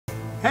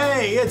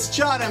Hey, it's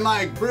John and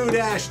Mike,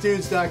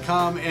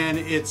 brew-dudes.com, and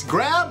it's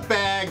grab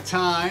bag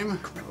time.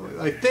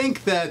 I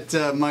think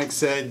that Mike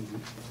said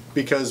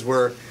because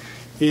we're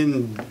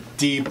in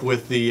deep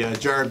with the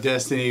Jar of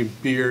Destiny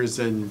beers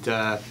and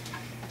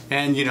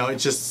you know,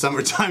 it's just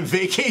summertime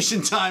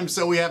vacation time,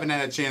 so we haven't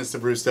had a chance to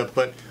brew stuff,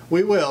 but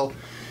we will.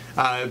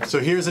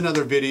 So here's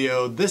another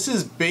video. This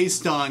is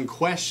based on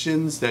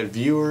questions that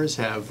viewers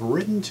have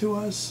written to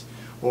us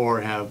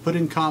or have put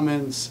in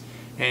comments,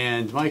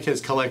 and Mike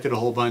has collected a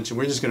whole bunch, and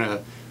we're just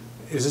gonna,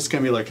 is this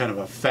gonna be like kind of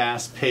a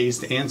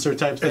fast-paced answer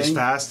type thing? As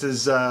fast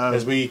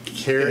as we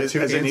care to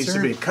answer? As it needs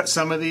to be.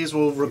 Some of these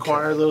will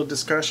require a little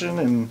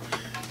discussion,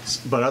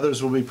 but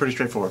others will be pretty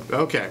straightforward.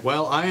 Okay,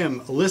 well, I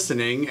am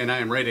listening, and I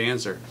am ready to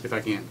answer, if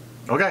I can.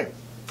 Okay,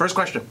 first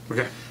question.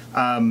 Okay.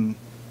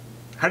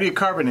 How do you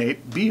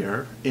carbonate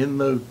beer in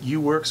the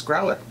U-Works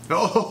growler?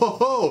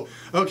 Oh,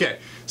 okay.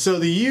 So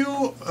the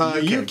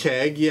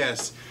U-Keg,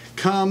 yes,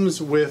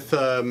 comes with,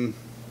 there's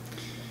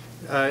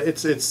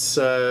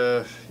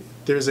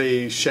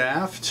a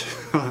shaft.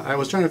 I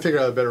was trying to figure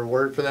out a better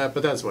word for that,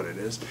 but that's what it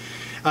is.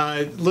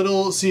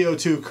 Little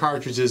CO2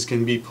 cartridges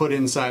can be put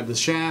inside the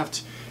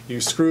shaft. You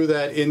screw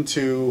that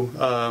into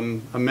a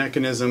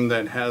mechanism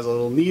that has a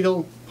little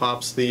needle,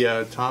 pops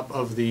the top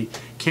of the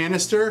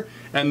canister,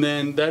 and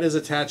then that is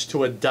attached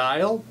to a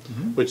dial,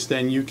 which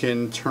then you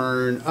can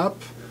turn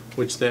up,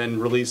 which then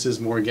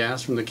releases more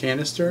gas from the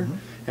canister.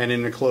 And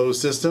in a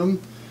closed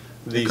system,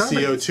 the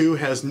CO2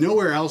 has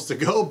nowhere else to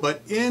go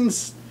but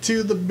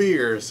into the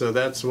beer. So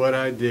that's what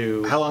I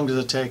do. How long does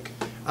it take?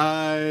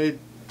 About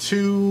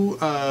 2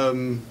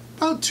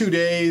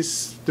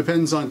 days.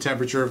 Depends on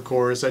temperature, of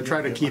course. I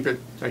try to keep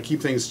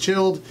things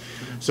chilled.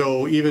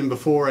 So even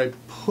before I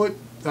put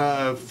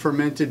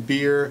fermented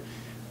beer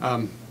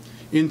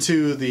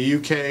into the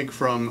U-Keg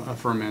from a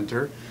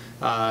fermenter,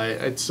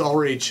 it's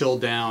already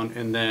chilled down,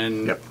 and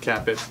then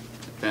cap it,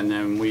 and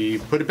then we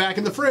put it back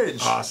in the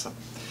fridge. Awesome.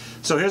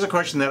 So here's a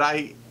question that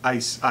I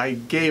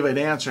gave an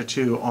answer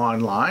to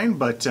online,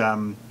 but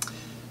I'm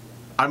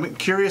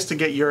curious to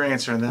get your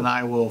answer, and then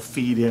I will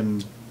feed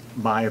in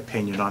my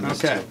opinion on this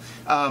too.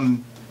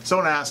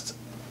 Someone asked,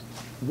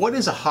 "What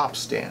is a hop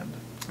stand?"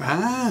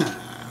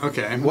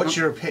 Okay. What's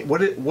your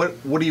opinion?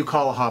 What do you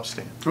call a hop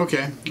stand?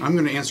 Okay, I'm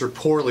going to answer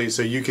poorly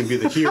so you can be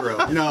the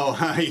hero. No,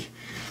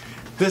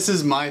 this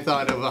is my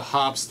thought of a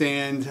hop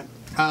stand,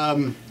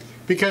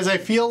 because I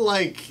feel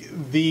like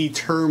the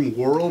term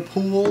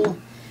whirlpool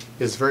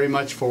is very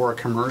much for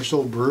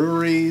commercial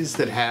breweries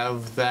that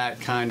have that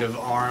kind of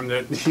arm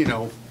that, you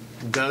know,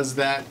 does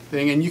that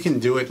thing, and you can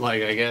do it,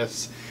 like, I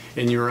guess,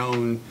 in your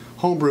own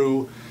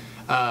homebrew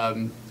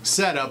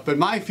setup. But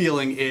my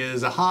feeling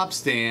is a hop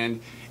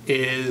stand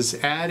is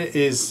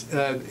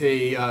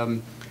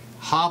a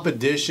hop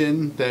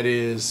addition that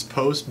is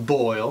post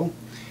boil,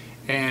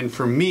 and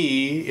for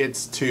me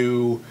it's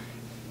to,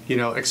 you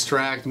know,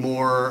 extract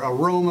more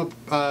aroma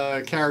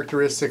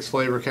characteristics,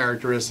 flavor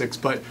characteristics,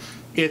 but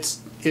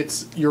it's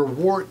your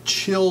wort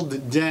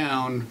chilled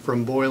down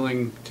from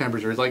boiling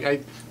temperatures. Like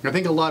I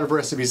think a lot of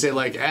recipes say,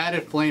 like, add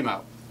a flame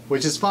out,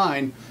 which is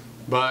fine,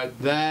 but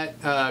that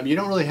you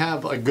don't really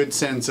have a good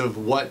sense of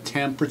what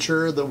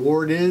temperature the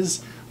wort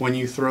is when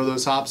you throw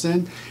those hops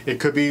in. It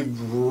could be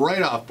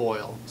right off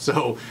boil,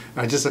 so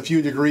just a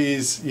few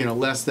degrees, you know,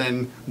 less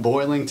than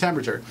boiling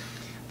temperature.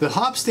 The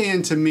hop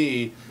stand to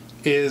me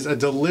is a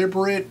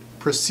deliberate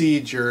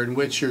procedure in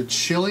which you're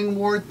chilling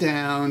wort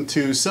down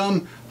to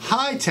some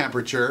high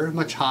temperature,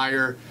 much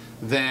higher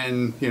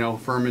than, you know,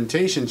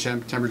 fermentation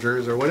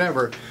temperatures or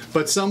whatever,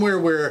 but somewhere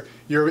where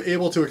you're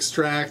able to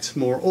extract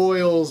more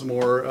oils,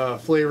 more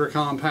flavor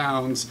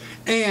compounds,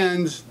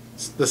 and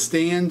the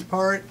stand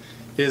part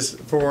is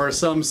for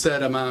some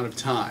set amount of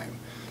time.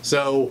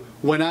 So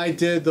when I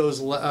did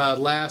those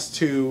last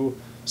two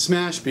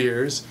smash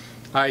beers,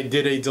 I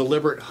did a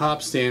deliberate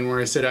hop stand where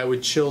I said I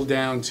would chill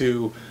down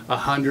to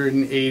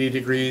 180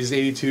 degrees,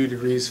 82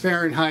 degrees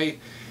Fahrenheit,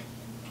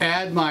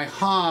 add my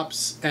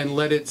hops, and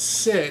let it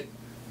sit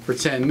for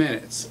 10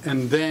 minutes,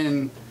 and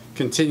then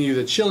continue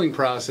the chilling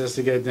process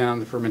to get it down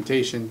to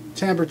fermentation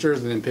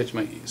temperatures, and then pitch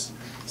my yeast.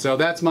 So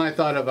that's my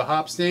thought of a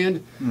hop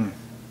stand.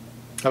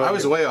 I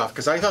was way off,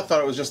 because I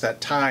thought it was just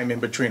that time in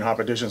between hop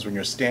additions when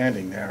you're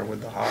standing there with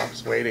the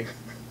hops waiting.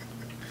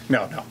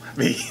 No,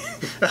 the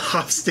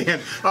hop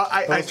stand.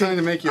 I was trying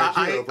to make you a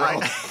hero, bro.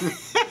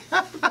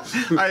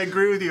 I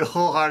agree with you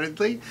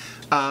wholeheartedly.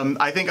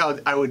 I think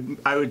I would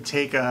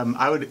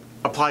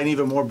apply an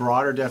even more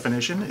broader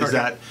definition. Is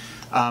that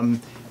a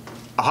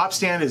hop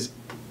stand is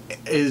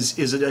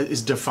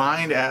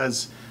defined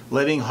as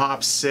letting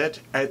hops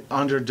sit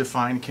under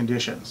defined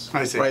conditions.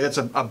 I see. Right, that's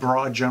a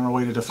broad general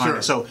way to define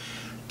it. So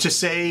to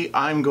say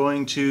I'm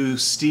going to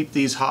steep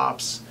these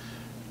hops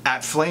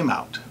at flame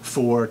out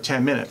for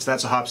 10 minutes,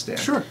 that's a hop stand.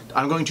 Sure.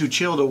 I'm going to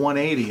chill to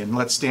 180 and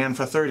let stand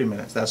for 30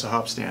 minutes, that's a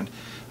hop stand.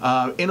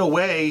 In a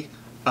way,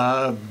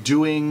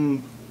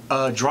 doing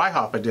a dry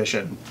hop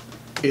addition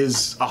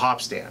is a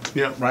hop stand.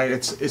 Yeah. Right.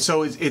 It's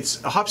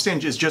a hop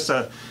stand is just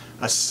a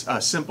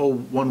simple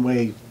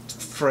one-way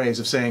phrase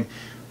of saying,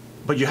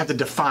 but you have to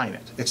define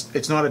it.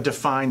 It's not a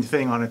defined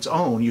thing on its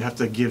own. You have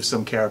to give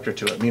some character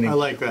to it. Meaning, I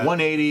like that.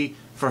 180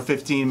 for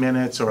 15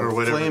 minutes, or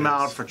flame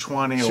out for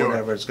 20, Sure. or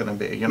whatever it's going to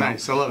be. You know?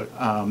 Nice, I love it.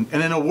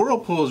 And then a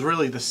whirlpool is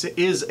really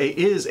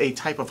is a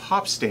type of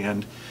hop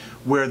stand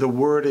where the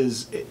wort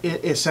is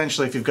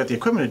essentially, if you've got the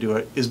equipment to do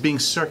it, is being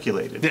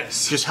circulated.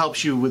 Yes. Just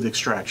helps you with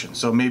extraction.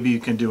 So maybe you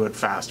can do it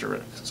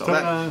faster. So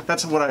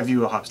that's what I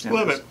view a hop stand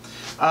Love as.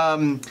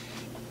 it.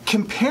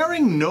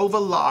 Comparing Nova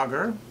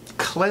Lager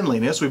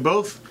cleanliness, we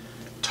both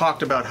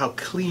talked about how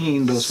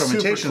clean those Super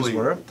fermentations clean.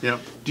 were. Yep.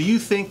 Do you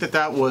think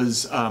that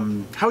was,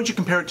 how would you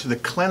compare it to the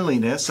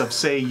cleanliness of,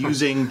 say,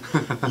 using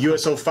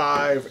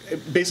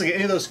USO5, basically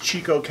any of those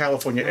Chico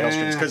California ale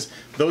strains? Because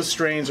those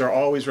strains are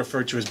always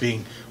referred to as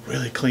being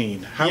really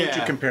clean. How would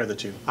you compare the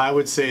two? I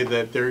would say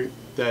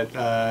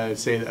that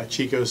say a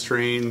Chico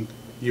strain,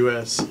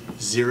 US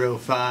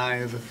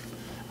 05,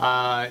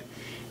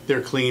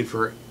 they're clean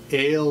for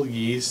ale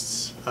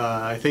yeasts.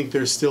 I think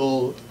there's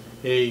still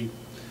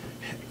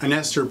an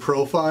ester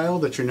profile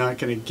that you're not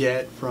going to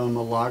get from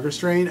a lager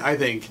strain. I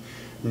think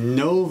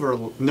Nova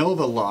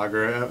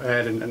Lager, I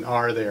had an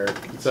R there.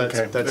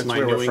 That's my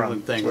New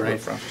England thing, right?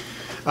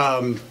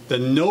 The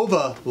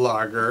Nova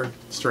Lager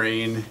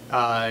strain,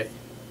 I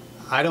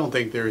don't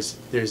think there's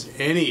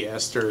any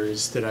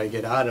esters that I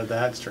get out of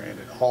that strain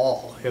at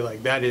all.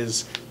 Like, that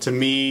is, to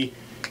me,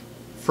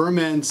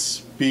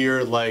 ferments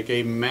beer like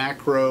a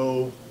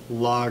macro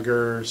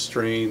lager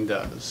strain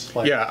does.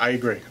 Like, yeah, I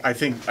agree. I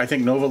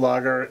think Nova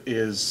Lager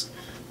is,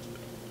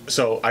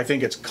 so I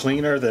think it's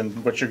cleaner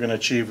than what you're going to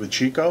achieve with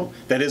Chico.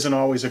 That isn't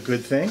always a good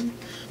thing.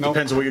 Nope.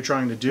 Depends on what you're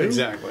trying to do.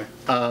 Exactly.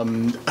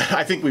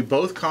 I think we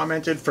both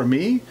commented, for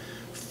me,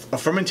 a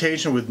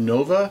fermentation with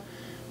Nova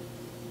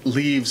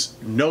leaves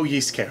no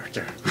yeast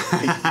character.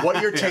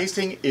 What you're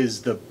tasting is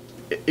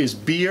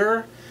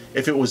beer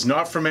if it was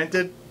not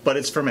fermented, but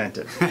it's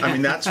fermented. I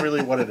mean, that's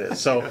really what it is.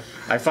 So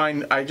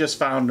I just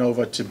found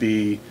Nova to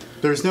be...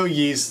 There's no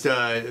yeast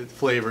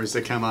flavors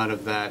that come out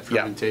of that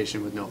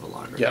fermentation with Nova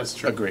Lager. Yeah, That's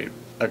true.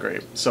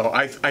 Agreed. So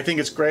I think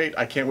it's great.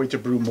 I can't wait to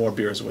brew more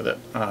beers with it.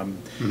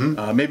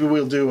 Maybe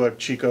we'll do a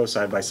Chico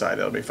side-by-side.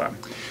 That'll be fun.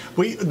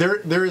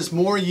 There is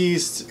more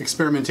yeast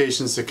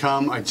experimentations to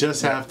come. I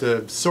just have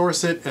to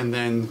source it and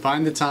then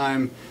find the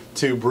time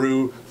to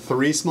brew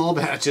 3 small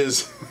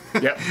batches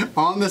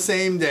on the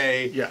same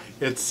day. Yeah.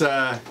 It's...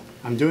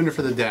 I'm doing it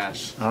for the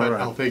dash, but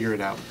I'll figure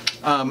it out.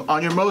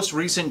 On your most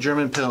recent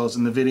German pills,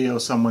 in the video,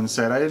 someone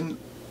said, I didn't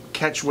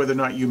catch whether or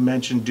not you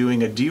mentioned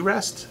doing a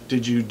D-rest.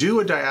 Did you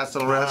do a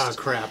diacetyl rest?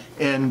 Ah, crap.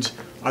 And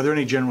are there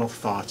any general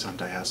thoughts on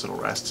diacetyl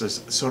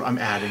rests? So I'm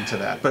adding to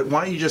that. But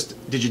why don't you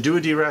did you do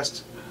a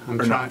D-rest or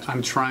not?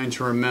 I'm trying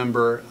to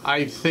remember.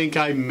 I think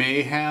I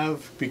may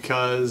have,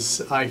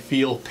 because I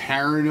feel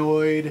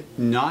paranoid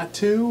not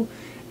to.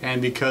 And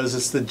because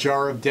it's the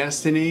jar of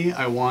destiny,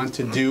 I want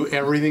to do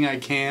everything I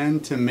can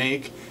to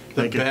make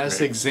the best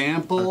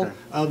example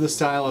of the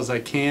style as I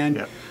can.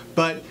 Yep.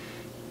 But,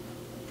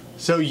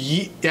 so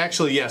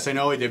actually, yes, I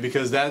know I did,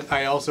 because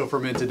I also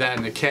fermented that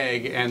in a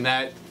keg, and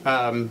that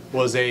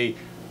was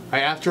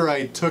after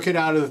I took it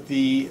out of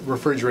the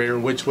refrigerator,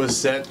 which was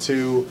set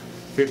to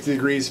 50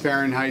 degrees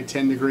Fahrenheit,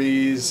 10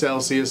 degrees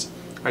Celsius,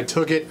 I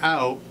took it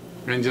out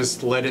and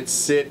just let it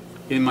sit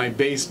in my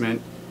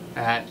basement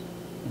at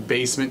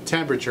basement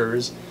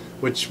temperatures,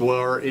 which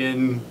were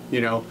in,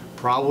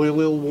 probably a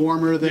little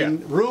warmer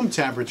than room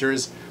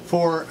temperatures,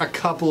 for a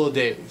couple of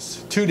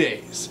days, 2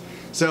 days.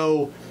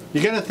 So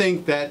you got to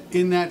think that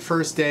in that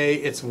first day,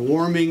 it's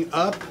warming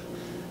up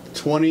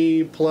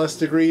 20 plus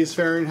degrees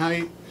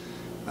Fahrenheit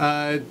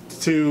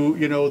to,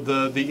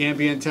 the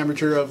ambient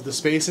temperature of the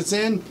space it's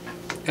in.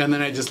 And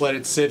then I just let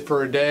it sit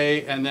for a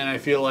day, and then I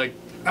feel like,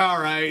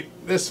 all right,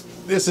 this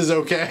is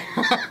okay.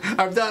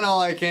 I've done all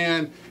I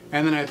can.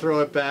 And then I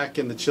throw it back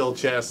in the chill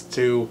chest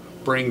to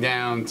bring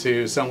down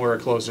to somewhere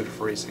closer to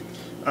freezing.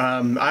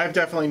 I've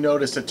definitely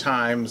noticed at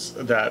times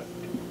that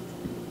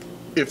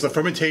if the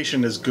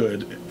fermentation is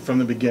good from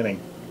the beginning,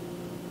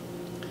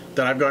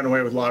 that I've gotten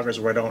away with lagers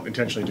where I don't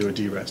intentionally do a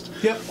D-rest.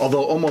 Yep.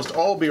 Although almost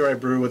all beer I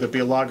brew, whether it be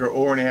a lager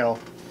or an ale,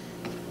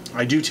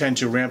 I do tend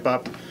to ramp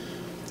up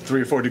 3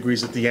 or 4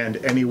 degrees at the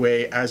end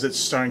anyway, as it's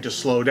starting to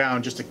slow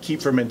down, just to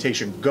keep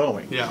fermentation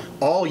going. Yeah.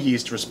 All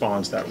yeast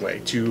responds that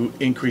way. To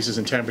increases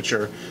in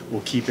temperature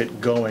will keep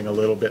it going a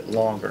little bit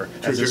longer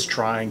as it's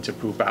trying to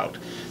poop out.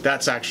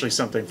 That's actually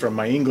something from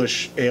my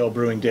English ale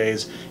brewing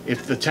days.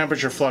 If the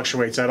temperature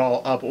fluctuates at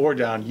all up or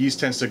down, yeast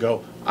tends to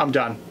go, I'm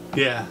done.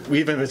 Yeah.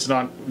 Even if it's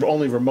not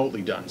only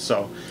remotely done.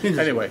 So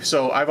anyway,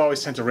 so I've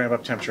always tend to ramp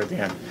up temperature at the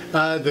end.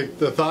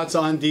 The thoughts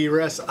on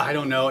D-rest, I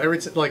don't know. Every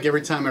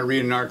time I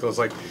read an article, it's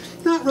like,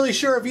 not really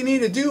sure if you need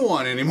to do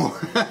one anymore.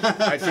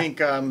 I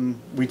think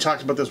we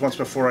talked about this once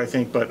before,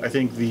 but I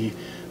think the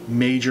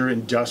major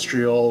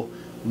industrial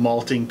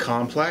malting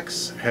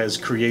complex has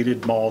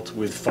created malt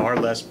with far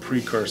less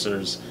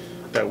precursors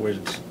that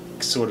would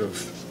sort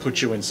of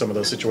put you in some of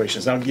those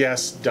situations. Now,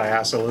 yes,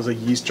 diacetyl is a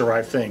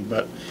yeast-derived thing,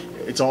 but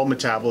it's all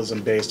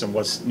metabolism based on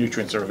what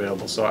nutrients are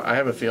available. So I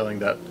have a feeling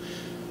that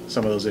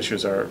some of those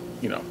issues are,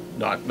 you know,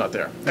 not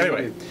there.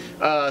 Anyway,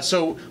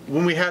 so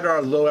when we had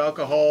our low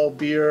alcohol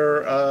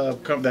beer,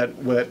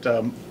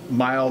 that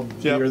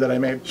mild beer that I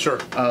made, sure.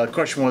 The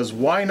question was,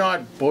 why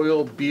not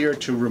boil beer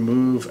to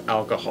remove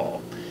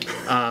alcohol?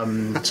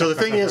 So the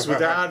thing is with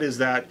that is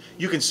that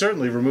you can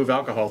certainly remove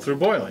alcohol through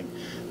boiling.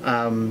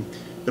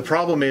 The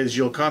problem is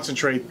you'll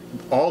concentrate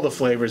all the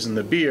flavors in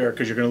the beer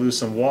because you're going to lose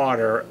some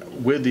water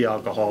with the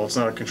alcohol. It's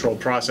not a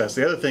controlled process.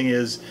 The other thing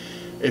is,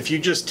 if you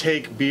just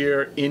take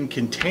beer in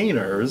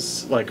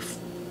containers, like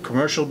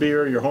commercial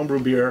beer, your homebrew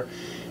beer,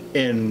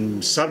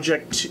 and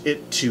subject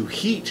it to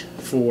heat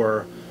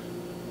for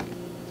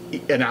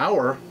an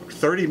hour,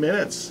 30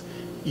 minutes,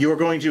 you're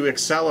going to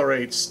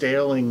accelerate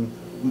staling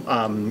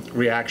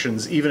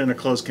reactions even in a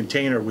closed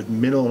container with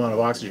minimal amount of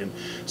oxygen.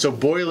 So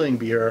boiling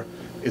beer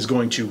is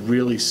going to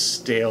really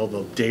stale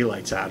the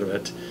daylights out of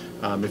it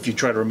if you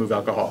try to remove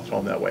alcohol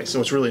from that way. So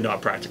it's really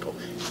not practical.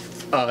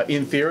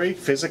 In theory,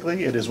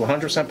 physically, it is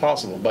 100%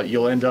 possible, but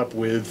you'll end up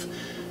with,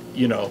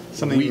 you know,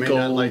 something weak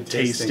old like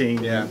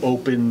tasting,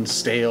 open,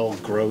 stale,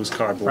 gross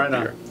cardboard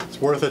beer. It's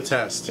worth a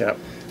test. Yep.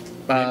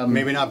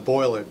 Maybe not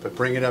boil it, but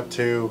bring it up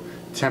to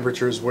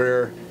temperatures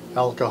where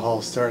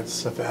alcohol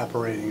starts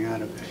evaporating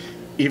out of it.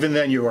 Even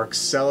then, you are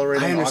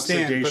accelerating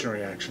oxidation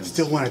reactions.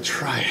 Still want to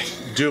try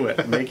it. Do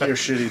it. Make your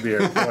shitty beer.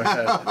 Go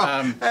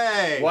ahead.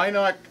 Hey. Why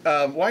not?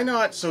 Why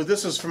not? So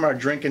this is from our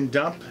drink or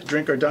dump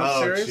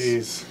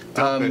series.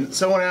 Oh, jeez.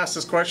 Someone asked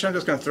this question. I'm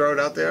just going to throw it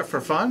out there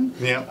for fun.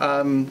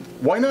 Yeah.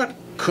 Why not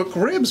cook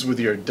ribs with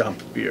your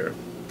dump beer?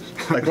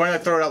 Like, why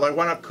not throw it out? Like,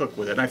 why not cook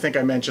with it? And I think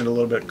I mentioned a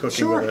little bit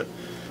cooking with it.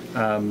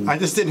 I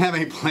just didn't have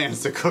any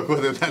plans to cook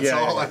with it. That's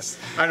all. I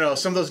don't know.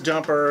 Some of those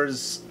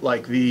dumpers,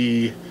 like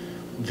the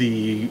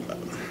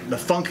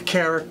funk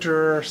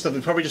character stuff,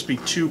 would probably just be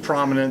too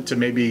prominent to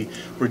maybe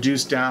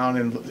reduce down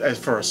and as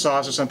for a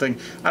sauce or something.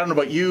 I don't know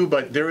about you,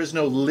 but there is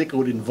no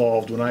liquid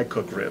involved when I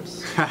cook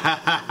ribs.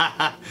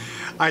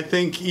 I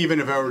think even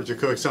if I were to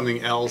cook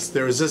something else,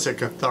 there was just a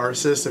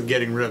catharsis of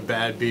getting rid of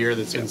bad beer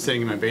that's been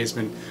sitting in my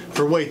basement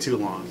for way too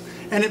long.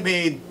 And it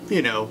made,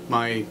 you know,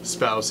 my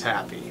spouse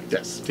happy.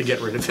 Yes. To get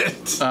rid of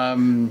it.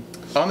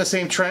 On the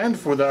same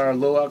trend with our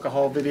low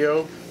alcohol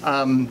video,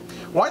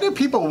 why do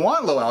people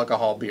want low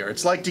alcohol beer?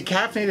 It's like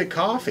decaffeinated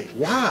coffee.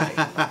 Why?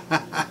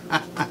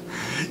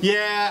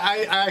 Yeah,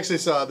 I actually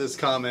saw this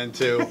comment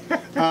too.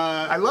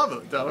 I love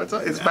it though.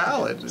 It's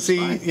valid. It's see,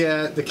 fine.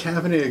 yeah,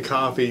 decaffeinated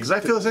coffee. Because I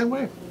feel the same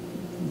way.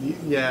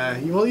 Yeah,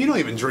 well, you don't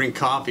even drink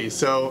coffee,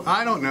 so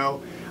I don't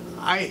know.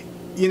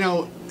 You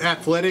know,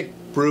 Athletic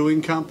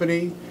Brewing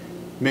Company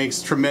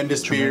makes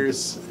tremendous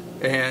beers,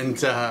 and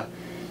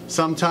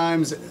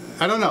sometimes,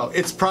 I don't know,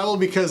 it's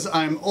probably because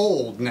I'm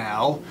old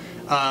now.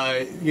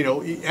 You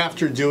know,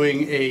 after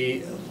doing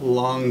a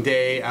long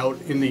day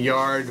out in the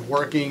yard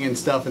working and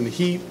stuff in the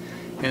heat,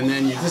 and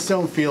then you just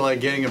don't feel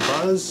like getting a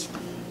buzz.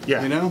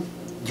 Yeah. You know,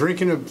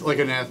 drinking like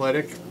an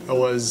Athletic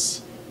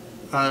was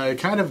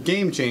kind of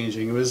game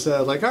changing. It was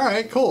like, all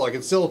right, cool. I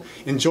can still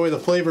enjoy the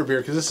flavor beer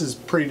because this is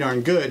pretty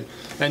darn good,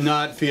 and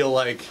not feel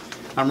like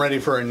I'm ready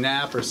for a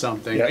nap or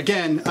something. Yeah.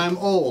 Again, I'm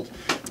old,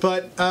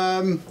 but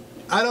I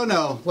don't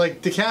know.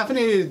 Like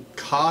decaffeinated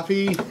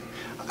coffee,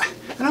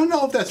 I don't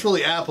know if that's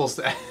really apples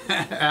to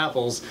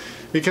apples,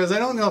 because I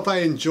don't know if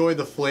I enjoy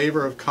the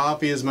flavor of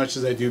coffee as much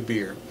as I do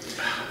beer.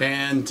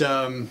 And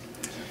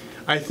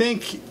I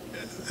think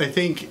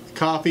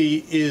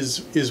coffee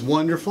is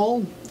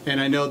wonderful, and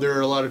I know there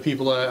are a lot of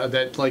people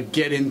that like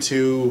get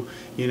into,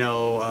 you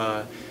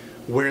know,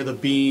 where the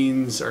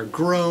beans are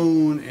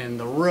grown and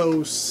the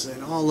roasts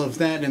and all of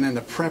that, and then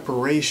the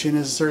preparation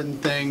is a certain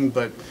thing,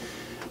 but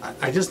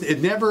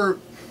it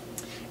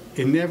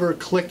never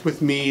clicked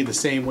with me the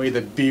same way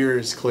that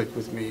beers clicked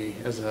with me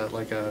as a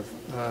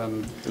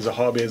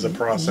hobby, as a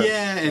process.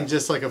 Yeah, and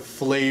just like a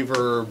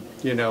flavor,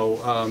 you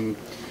know,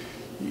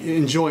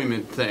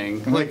 enjoyment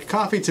thing. Mm-hmm. Like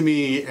coffee to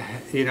me,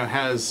 you know,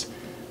 has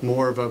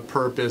more of a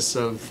purpose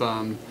of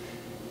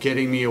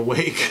getting me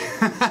awake.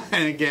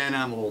 And again,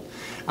 I'm old.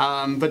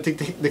 But the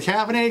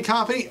caffeinated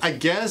coffee, I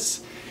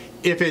guess,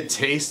 if it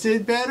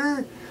tasted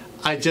better,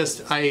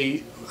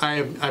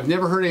 I've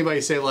never heard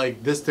anybody say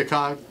like the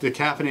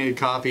caffeinated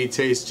coffee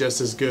tastes just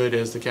as good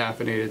as the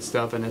caffeinated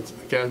stuff, and it's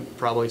again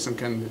probably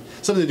something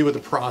to do with the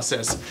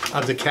process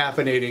of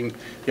decaffeinating.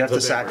 You have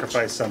to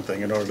sacrifice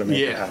something in order to make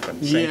it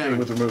happen. Same thing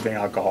with removing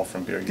alcohol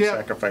from beer. You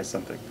sacrifice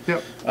something.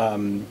 Yep.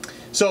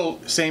 So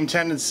same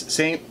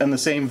tendency, in the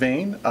same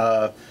vein.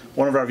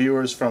 One of our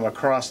viewers from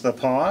across the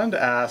pond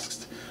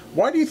asked,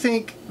 "Why do you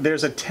think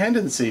there's a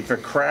tendency for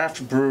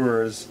craft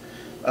brewers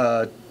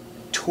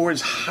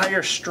towards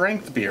higher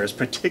strength beers,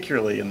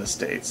 particularly in the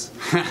States?"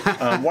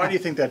 Why do you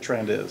think that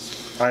trend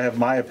is? I have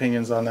my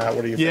opinions on that.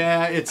 What do you think?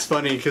 Yeah, it's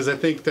funny because I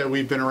think that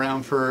we've been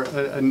around for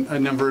a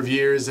number of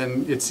years,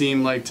 and it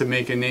seemed like to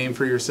make a name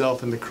for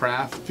yourself in the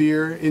craft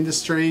beer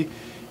industry,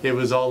 it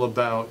was all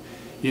about,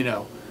 you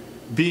know,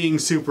 being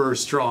super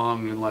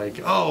strong and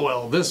like, oh,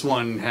 well, this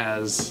one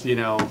has, you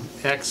know,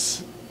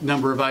 X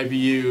number of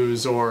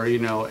IBUs or, you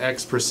know,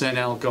 X%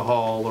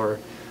 alcohol or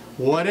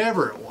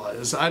whatever it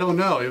was. I don't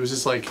know. It was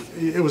just like,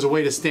 it was a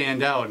way to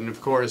stand out. And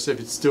of course, if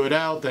it stood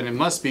out, then it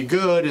must be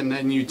good. And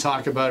then you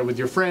talk about it with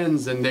your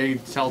friends, and they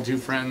tell two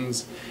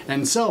friends,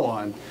 and so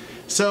on.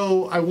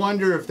 So I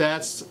wonder if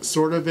that's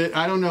sort of it.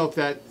 I don't know if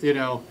that, you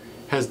know,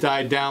 has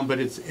died down, but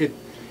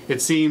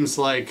it seems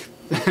like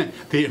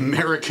the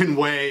American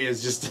way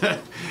is just to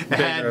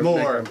add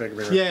more.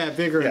 Bigger. Yeah,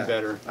 bigger and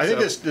better. I think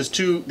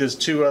there's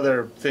two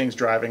other things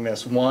driving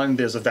this. One,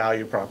 there's a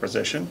value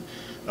proposition.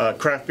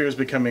 Craft beer is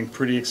becoming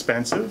pretty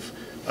expensive.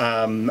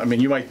 I mean,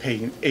 you might pay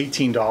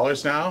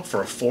 $18 now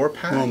for a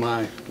 4-pack. Oh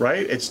my!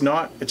 Right? It's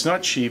not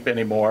cheap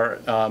anymore.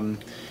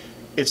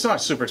 It's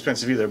not super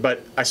expensive either.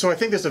 But so I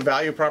think there's a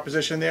value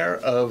proposition there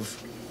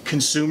of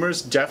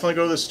consumers definitely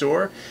go to the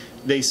store.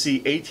 They see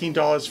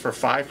 $18 for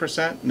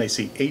 5%, and they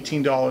see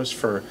 $18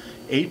 for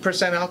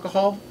 8%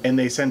 alcohol, and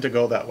they tend to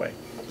go that way.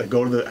 They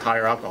go to the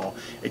higher alcohol.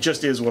 It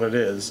just is what it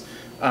is.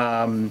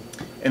 And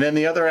then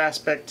the other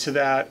aspect to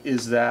that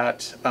is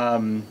that,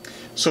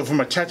 so from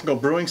a technical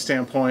brewing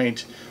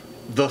standpoint,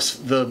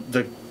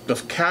 the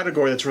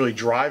category that's really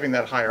driving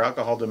that higher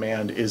alcohol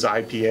demand is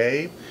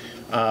IPA.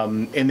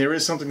 And there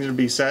is something to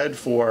be said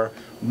for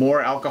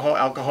more alcohol.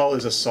 Alcohol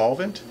is a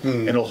solvent,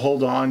 and it'll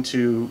hold on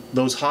to,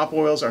 those hop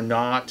oils are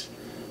not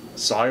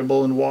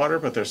soluble in water,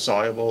 but they're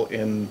soluble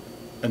in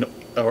an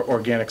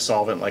organic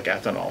solvent like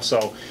ethanol.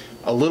 So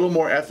a little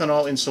more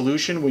ethanol in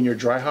solution when you're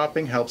dry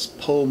hopping helps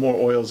pull more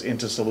oils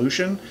into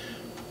solution.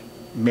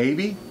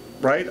 Maybe,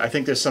 right? I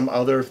think there's some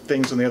other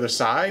things on the other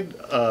side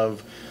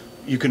of,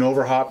 you can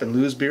overhop and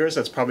lose beers.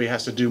 That's probably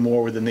has to do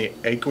more within the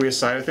aqueous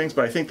side of things,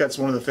 but I think that's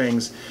one of the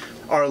things.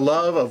 Our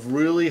love of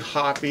really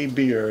hoppy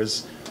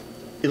beers,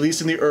 at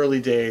least in the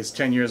early days,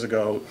 10 years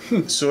ago,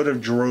 sort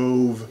of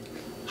drove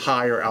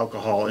higher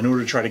alcohol in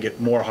order to try to get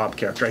more hop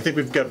character. I think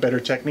we've got better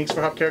techniques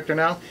for hop character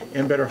now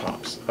and better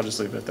hops. I'll just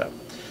leave it at that.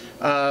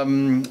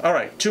 All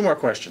right, two more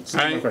questions.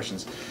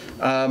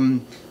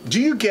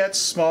 Do you get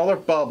smaller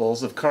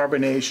bubbles of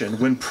carbonation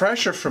when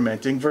pressure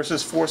fermenting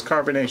versus forced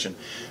carbonation?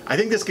 I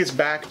think this gets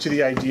back to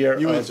the idea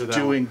of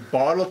doing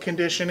bottle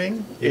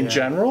conditioning in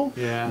general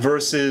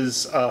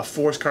versus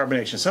forced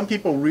carbonation. Some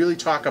people really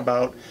talk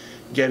about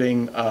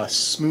getting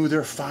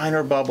smoother,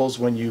 finer bubbles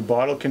when you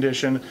bottle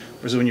condition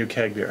versus when you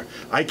keg beer.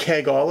 I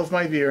keg all of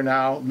my beer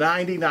now,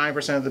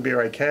 99% of the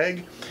beer I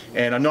keg,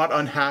 and I'm not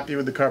unhappy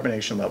with the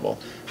carbonation level.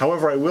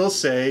 However, I will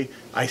say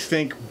I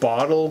think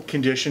bottle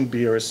conditioned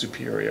beer is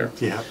superior.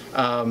 Yeah.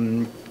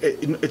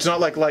 It's not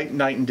like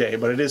night and day,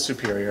 but it is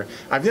superior.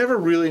 I've never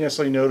really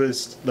necessarily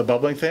noticed the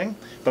bubbling thing,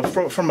 but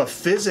from a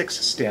physics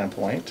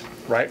standpoint,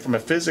 right, from a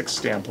physics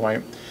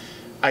standpoint,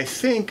 I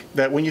think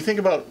that when you think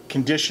about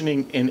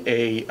conditioning in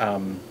a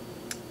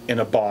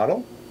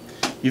bottle,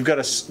 you've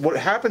got what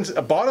happens,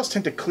 bottles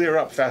tend to clear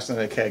up faster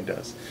than a keg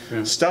does.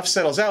 Yeah. Stuff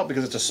settles out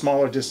because it's a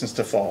smaller distance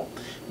to fall.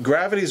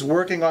 Gravity's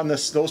working on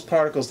those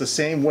particles the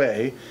same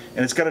way,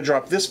 and it's got to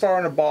drop this far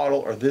in a bottle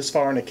or this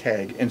far in a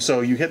keg. And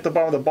so you hit the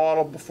bottom of the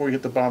bottle before you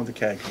hit the bottom of the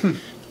keg.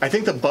 I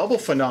think the bubble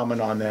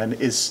phenomenon then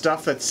is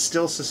stuff that's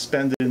still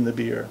suspended in the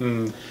beer.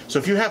 So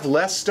if you have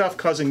less stuff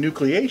causing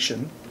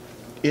nucleation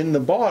in the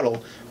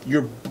bottle,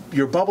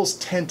 your bubbles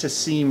tend to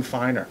seem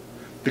finer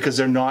because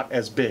they're not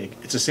as big.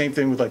 It's the same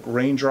thing with like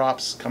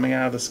raindrops coming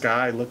out of the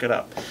sky. Look it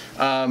up.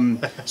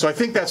 So I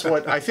think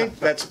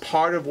that's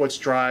part of what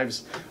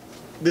drives.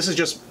 This is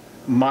just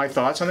my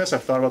thoughts on this.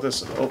 I've thought about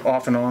this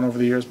off and on over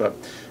the years, but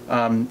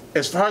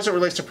as far as it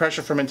relates to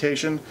pressure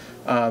fermentation,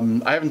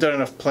 I haven't done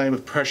enough playing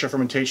with pressure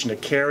fermentation to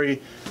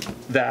carry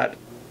that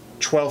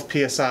 12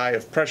 psi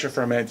of pressure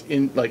ferment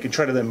in, and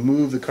try to then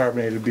move the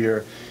carbonated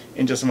beer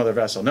into some other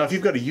vessel. Now, if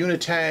you've got a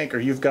unitank or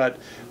you've got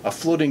a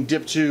floating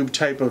dip tube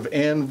type of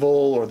anvil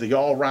or the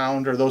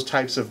all-rounder, those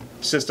types of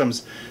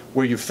systems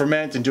where you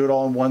ferment and do it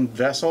all in one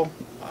vessel,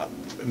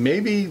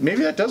 maybe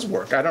that does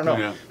work. I don't know.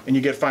 Yeah. And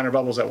you get finer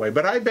bubbles that way.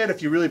 But I bet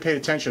if you really paid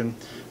attention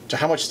to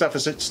how much stuff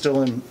is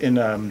still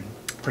in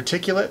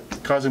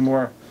particulate, causing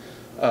more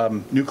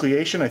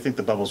nucleation, I think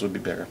the bubbles would be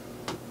bigger.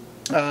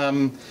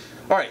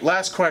 All right,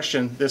 last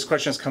question. This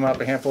question has come up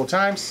a handful of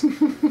times.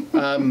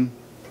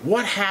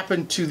 What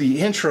happened to the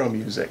intro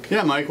music?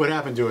 Yeah, Mike, what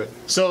happened to it?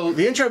 So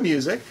the intro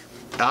music,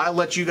 I'll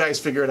let you guys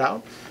figure it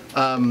out.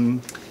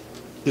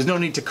 There's no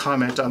need to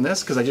comment on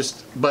this because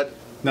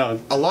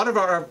no. A lot of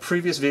our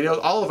previous videos,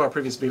 all of our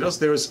previous videos,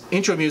 there was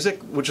intro music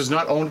which was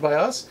not owned by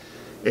us.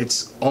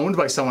 It's owned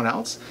by someone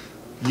else.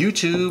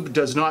 YouTube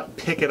does not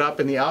pick it up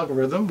in the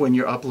algorithm when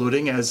you're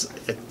uploading as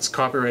it's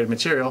copyrighted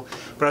material.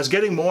 But I was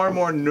getting more and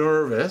more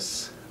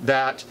nervous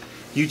that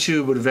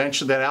YouTube would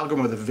that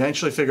algorithm would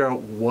eventually figure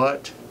out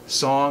what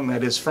song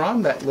that is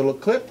from, that little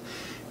clip.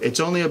 It's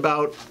only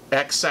about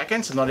X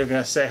seconds. I'm not even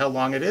going to say how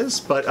long it is,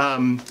 but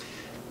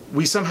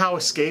we somehow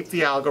escaped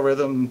the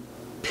algorithm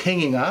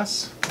pinging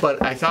us,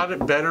 but I thought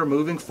it better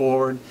moving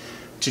forward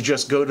to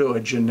just go to a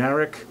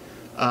generic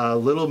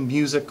little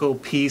musical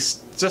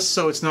piece, just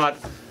so it's not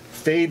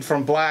fade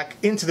from black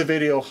into the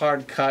video,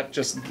 hard cut,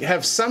 just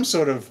have some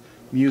sort of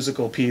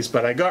musical piece.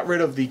 But I got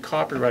rid of the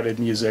copyrighted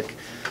music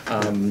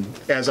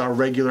as our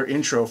regular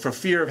intro for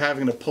fear of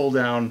having to pull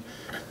down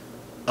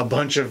a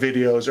bunch of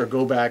videos or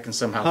go back and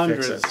somehow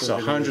Hundreds fix it. of So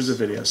videos. hundreds of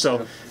videos.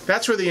 So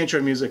that's where the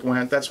intro music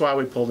went. That's why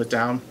we pulled it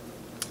down.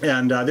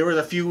 And there were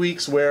a few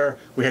weeks where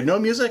we had no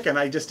music, and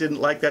I just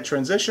didn't like that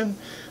transition.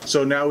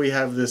 So now we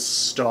have this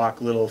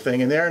stock little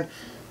thing in there. And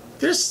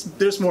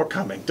there's more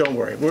coming. Don't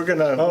worry.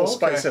 We'll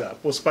spice it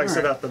up. We'll spice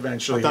it up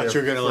eventually. I thought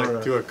you were gonna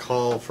like do a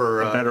call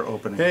for a better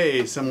opening.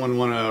 Hey, someone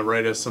want to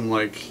write us some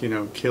like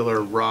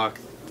killer rock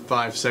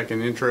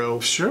 5-second intro?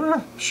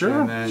 Sure,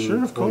 and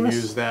then of course. we'll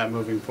use that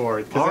moving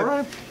forward. All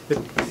right.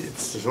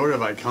 It's sort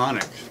of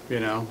iconic,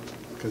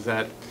 because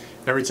that.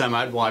 Every time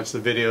I'd watch the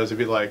videos, it'd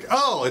be like,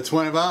 "Oh, it's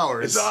one of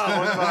ours." It's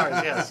one of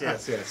ours.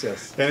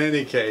 Yes. In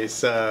any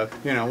case, we'll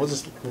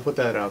put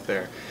that out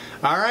there.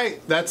 All right,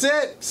 that's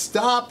it.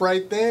 Stop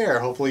right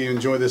there. Hopefully, you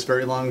enjoyed this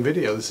very long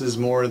video. This is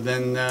more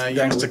than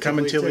thanks to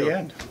coming till the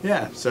end.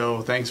 Yeah.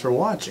 So thanks for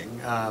watching.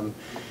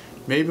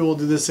 Maybe we'll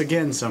do this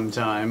again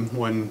sometime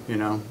when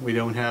we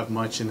don't have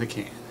much in the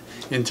can,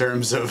 in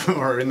terms of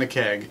or in the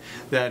keg.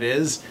 That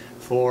is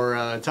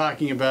for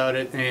talking about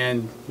it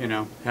and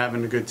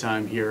having a good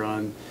time here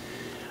on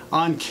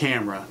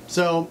camera.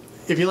 So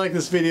if you like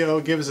this video,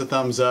 give us a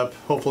thumbs up.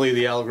 Hopefully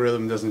the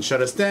algorithm doesn't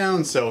shut us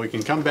down so we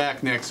can come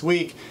back next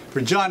week.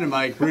 For John and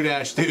Mike,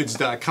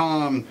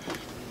 brew-dudes.com.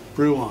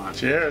 Brew on.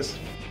 Cheers.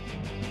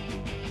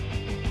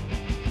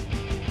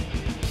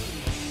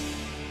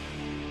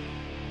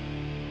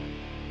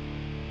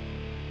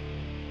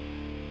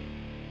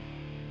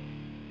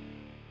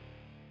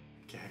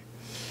 Okay.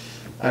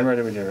 I'm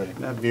ready when you're ready.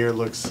 That beer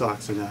looks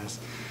oxidized.